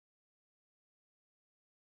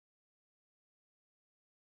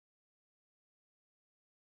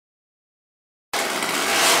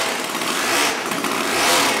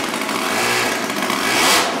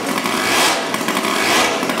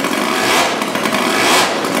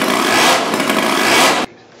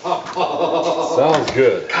Sounds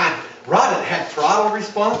good. God, Rod, it had throttle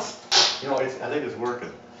response. You know, I think it's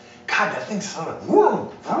working. God, that thing sounded vroom,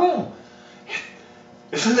 vroom.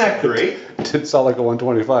 Isn't that great? It did sound like a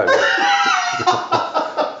 125.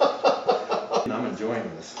 I'm enjoying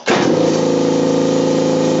this.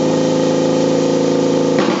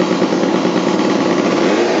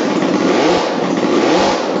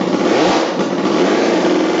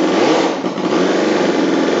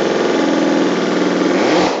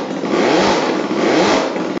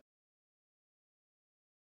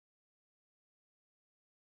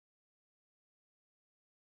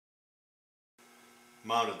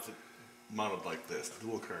 Mounted like this,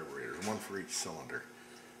 dual carburetors, one for each cylinder.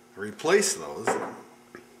 I replaced those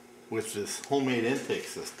with this homemade intake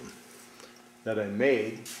system that I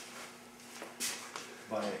made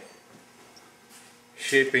by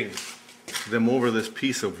shaping them over this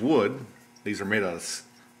piece of wood. These are made out of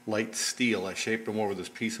light steel. I shaped them over this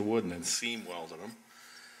piece of wood and then seam welded them.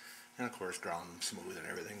 And of course ground them smooth and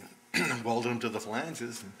everything. Welded them to the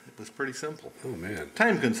flanges, and it was pretty simple. Oh man.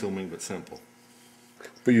 Time consuming, but simple.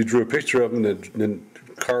 But you drew a picture of them and then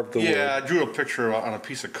carved the wood? Yeah, I drew a picture on a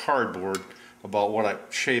piece of cardboard about what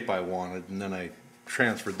shape I wanted, and then I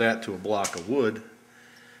transferred that to a block of wood,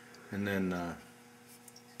 and then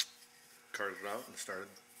carved it out and started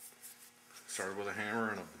with a hammer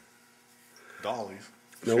and a dollies.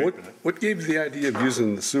 Now, what gave you the idea of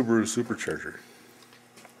using the Subaru supercharger?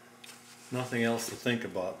 Nothing else to think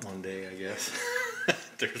about one day, I guess.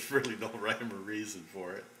 There's really no rhyme or reason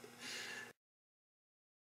for it.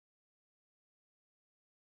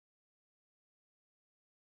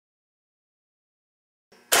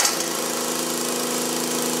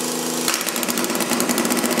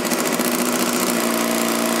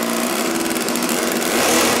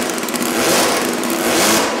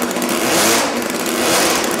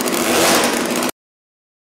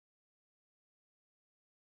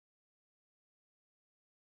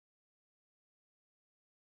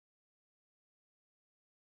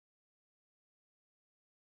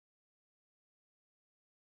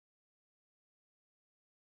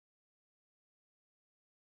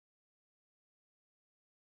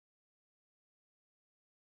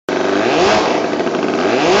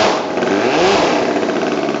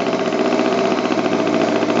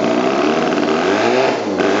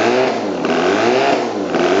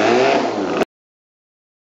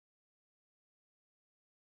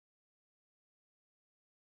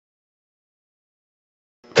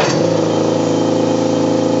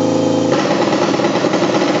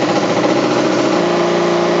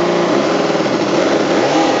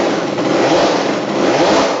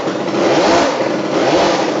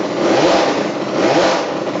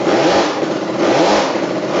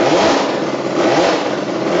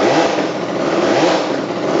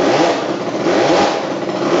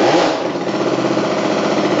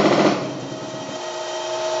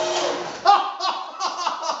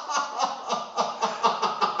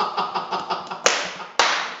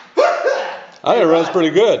 I think it runs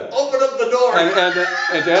pretty good. Open up the door. And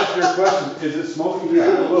to answer your question, is it smoking?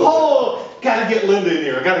 Oh, gotta get Linda in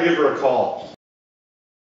here. I gotta give her a call.